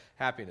secret of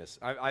happiness?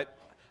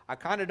 I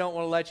kind of don't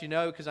want to let you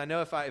know because I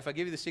know if I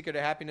give you the secret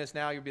of happiness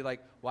now, you'll be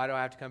like, why do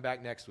I have to come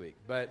back next week?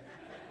 But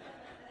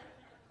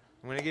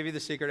I'm going to give you the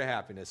secret of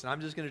happiness. And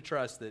I'm just going to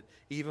trust that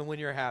even when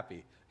you're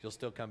happy, you'll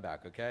still come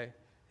back, okay?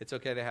 It's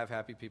okay to have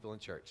happy people in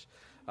church.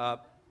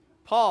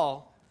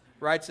 Paul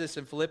writes this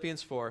in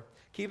Philippians 4.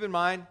 Keep in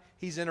mind,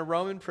 he's in a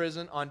Roman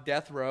prison on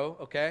death row,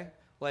 okay?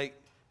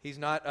 Like, he's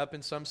not up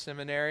in some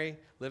seminary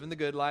living the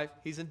good life.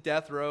 He's in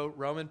death row,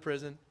 Roman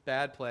prison,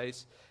 bad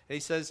place. And he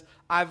says,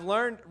 I've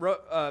learned,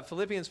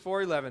 Philippians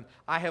 4:11,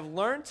 I have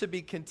learned to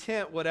be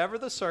content whatever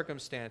the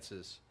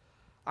circumstances.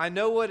 I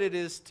know what it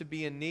is to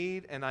be in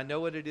need, and I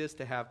know what it is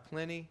to have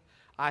plenty.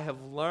 I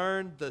have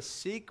learned the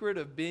secret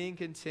of being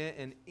content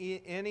in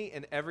any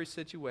and every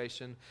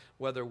situation,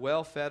 whether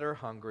well-fed or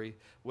hungry,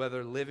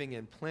 whether living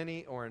in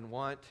plenty or in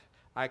want.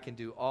 I can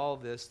do all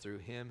this through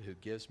him who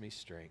gives me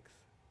strength.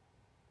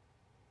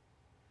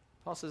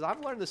 Paul says, I've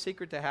learned the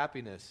secret to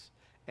happiness,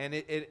 and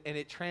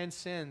it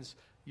transcends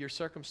your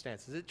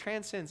circumstances. It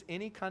transcends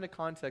any kind of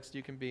context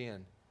you can be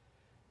in.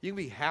 You can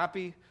be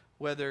happy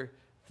whether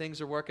things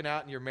are working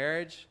out in your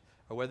marriage,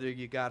 or whether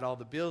you got all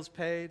the bills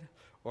paid,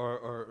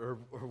 or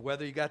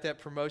whether you got that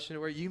promotion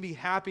at work. You can be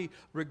happy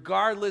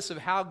regardless of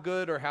how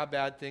good or how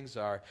bad things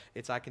are.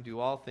 It's I can do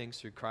all things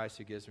through Christ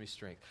who gives me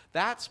strength.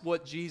 That's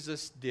what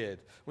Jesus did.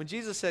 When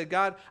Jesus said,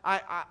 God,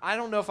 I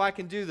don't know if I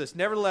can do this.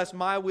 Nevertheless,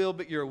 my will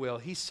but your will.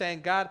 He's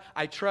saying, God,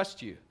 I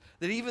trust you.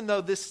 That even though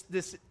this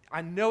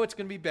I know it's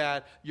going to be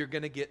bad, you're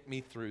going to get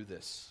me through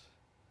this.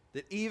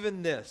 That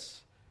even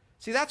this.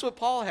 See, that's what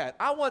Paul had.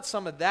 I want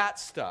some of that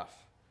stuff.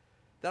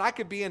 That I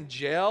could be in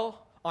jail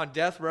on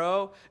death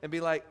row and be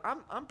like,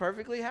 I'm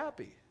perfectly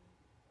happy.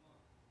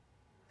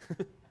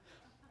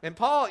 And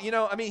Paul,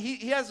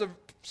 he has a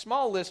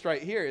small list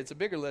right here. It's a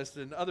bigger list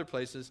than other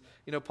places.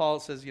 Paul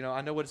says,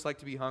 I know what it's like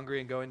to be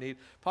hungry and go in need.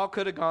 Paul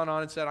could have gone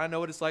on and said, I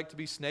know what it's like to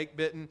be snake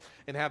bitten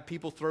and have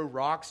people throw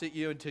rocks at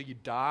you until you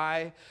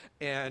die,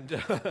 and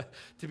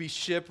to be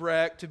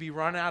shipwrecked, to be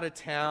run out of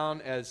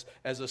town as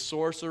a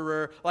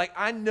sorcerer. Like,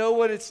 I know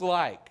what it's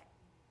like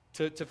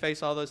to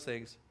face all those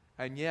things.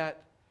 And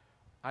yet,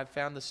 I've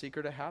found the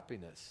secret of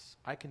happiness.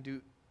 I can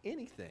do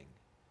anything.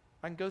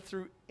 I can go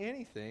through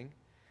anything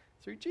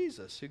through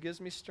Jesus, who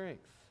gives me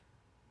strength.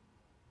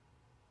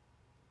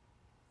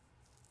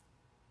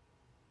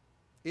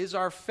 Is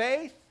our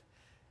faith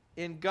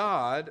in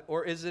God,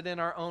 or is it in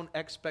our own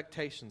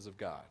expectations of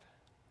God?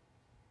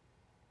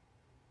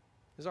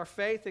 Is our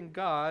faith in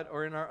God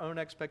or in our own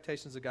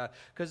expectations of God?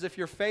 Because if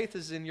your faith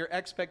is in your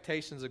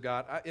expectations of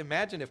God,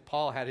 imagine if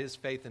Paul had his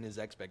faith in his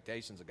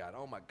expectations of God.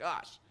 Oh my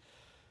gosh.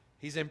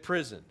 He's in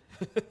prison.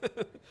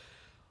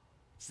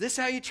 Is this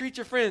how you treat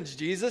your friends,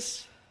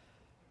 Jesus?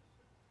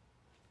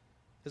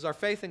 Is our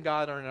faith in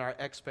God or in our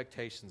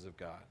expectations of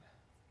God?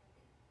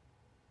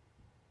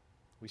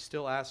 We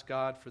still ask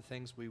God for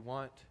things we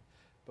want,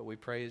 but we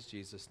praise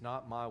Jesus.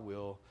 Not my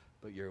will,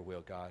 but your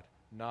will, God.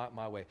 Not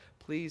my way.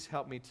 Please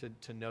help me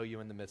to know you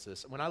in the midst of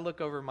this. When I look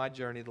over my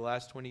journey the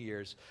last 20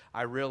 years,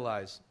 I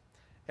realize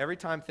every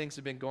time things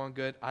have been going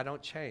good, I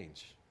don't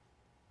change.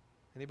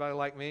 Anybody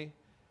like me?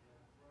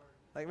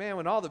 Like, man,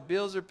 when all the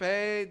bills are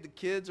paid, the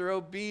kids are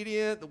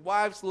obedient, the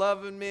wife's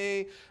loving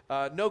me,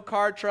 no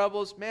car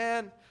troubles,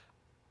 man,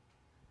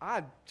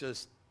 I'm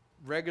just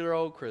regular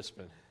old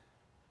Crispin.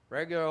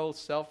 Regular old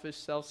selfish,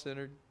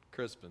 self-centered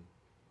Crispin.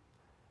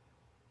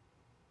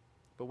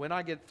 But when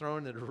I get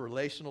thrown into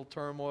relational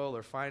turmoil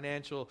or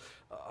financial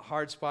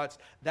hard spots,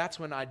 that's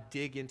when I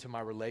dig into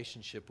my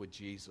relationship with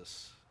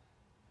Jesus.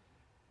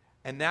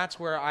 And that's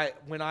where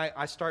when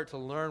I start to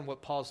learn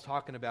what Paul's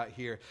talking about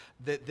here,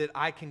 that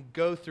I can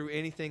go through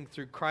anything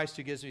through Christ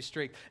who gives me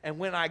strength. And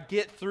when I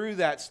get through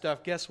that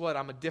stuff, guess what?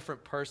 I'm a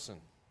different person.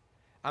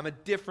 I'm a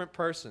different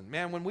person.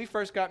 Man, when we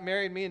first got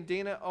married, me and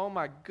Dina, oh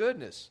my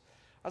goodness.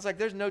 I was like,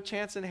 there's no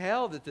chance in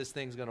hell that this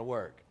thing's going to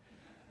work.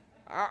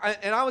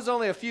 And I was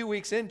only a few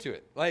weeks into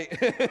it. Like,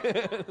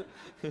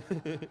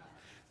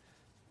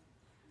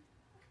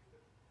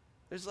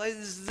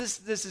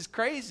 this is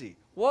crazy.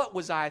 What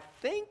was I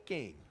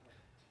thinking?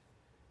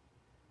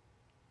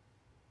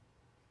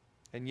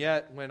 And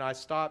yet, when I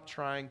stopped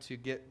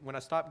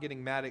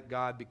getting mad at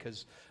God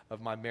because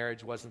of my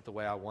marriage wasn't the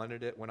way I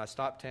wanted it, when I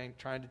stopped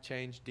trying to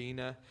change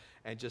Dina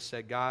and just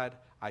said, God,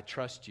 I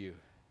trust you.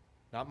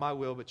 Not my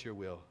will, but your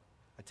will.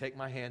 I take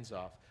my hands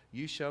off.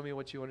 You show me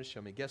what you want to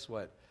show me. Guess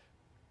what?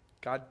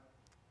 God,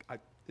 at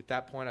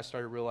that point, I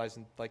started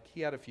realizing, like,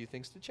 he had a few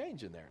things to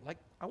change in there. Like,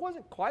 I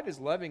wasn't quite as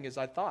loving as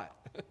I thought.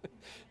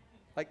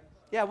 Like,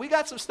 yeah, we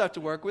got some stuff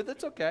to work with.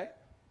 It's okay.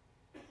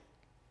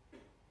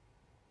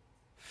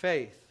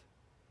 Faith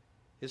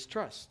is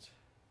trust.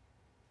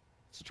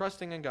 It's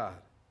trusting in God.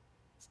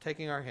 It's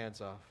taking our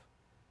hands off.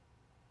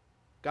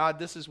 God,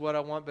 this is what I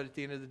want, but at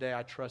the end of the day,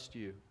 I trust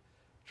you.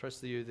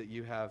 Trust you that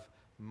you have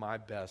my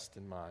best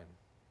in mind.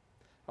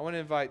 I want to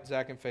invite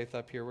Zach and Faith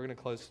up here. We're going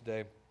to close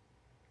today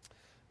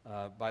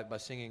by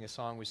singing a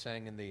song we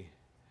sang in the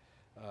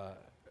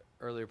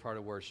earlier part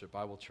of worship,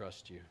 I Will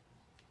Trust You.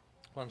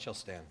 Why don't y'all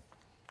stand?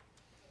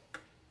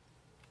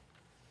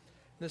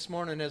 This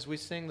morning as we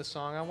sing the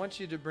song, I want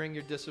you to bring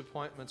your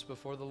disappointments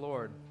before the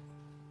Lord.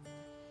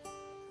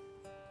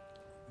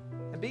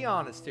 And be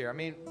honest here. I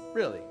mean,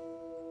 really.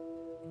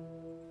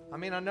 I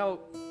mean, I know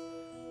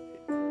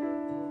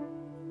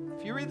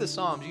if you read the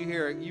Psalms,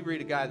 you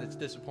read a guy that's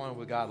disappointed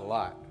with God a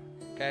lot.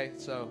 Okay?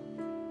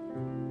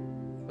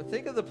 But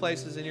think of the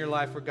places in your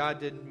life where God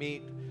didn't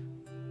meet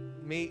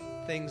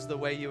things the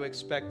way you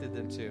expected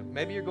them to.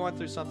 Maybe you're going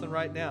through something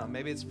right now.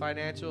 Maybe it's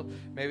financial.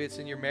 Maybe it's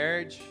in your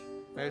marriage.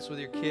 Maybe it's with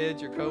your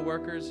kids, your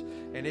coworkers,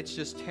 and it's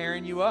just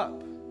tearing you up.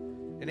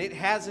 And it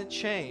hasn't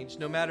changed,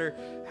 no matter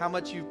how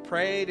much you've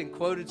prayed and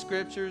quoted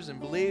scriptures and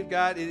believed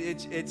God.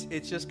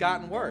 It's just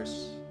gotten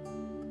worse.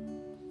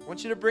 I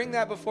want you to bring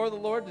that before the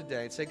Lord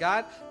today and say,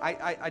 God,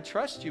 I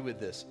trust you with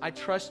this. I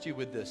trust you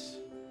with this.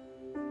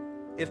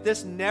 If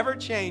this never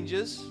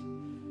changes,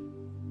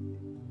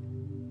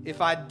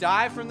 if I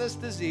die from this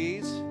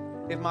disease,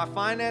 if my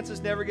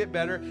finances never get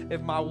better,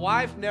 if my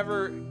wife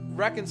never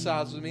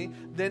reconciles with me,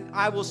 then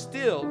I will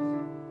still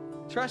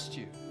trust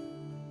you.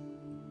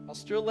 I'll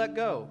still let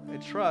go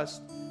and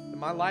trust that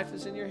my life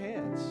is in your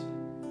hands.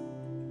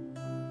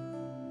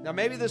 Now,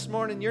 maybe this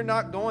morning you're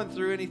not going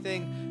through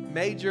anything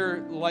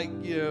major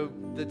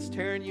that's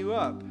tearing you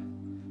up,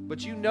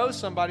 but you know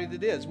somebody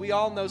that is. We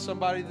all know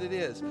somebody that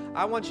is.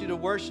 I want you to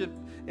worship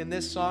in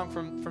this song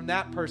from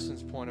that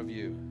person's point of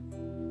view.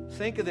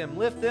 Think of them,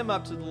 lift them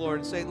up to the Lord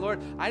and say, Lord,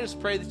 I just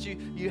pray that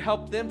you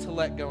help them to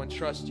let go and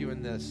trust you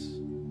in this.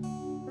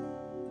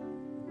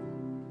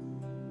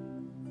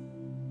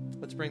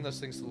 Let's bring those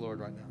things to the Lord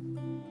right now.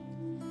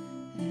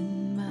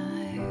 In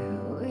my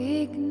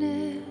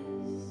weakness,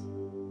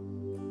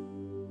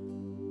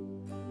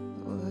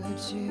 would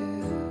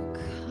you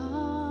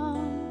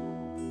come?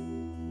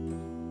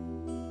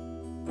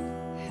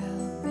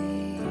 Help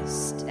me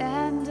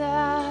stand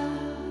up.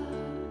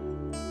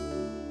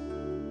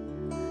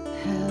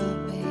 Help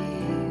me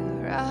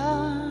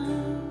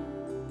run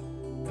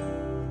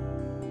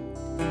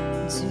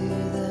to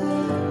the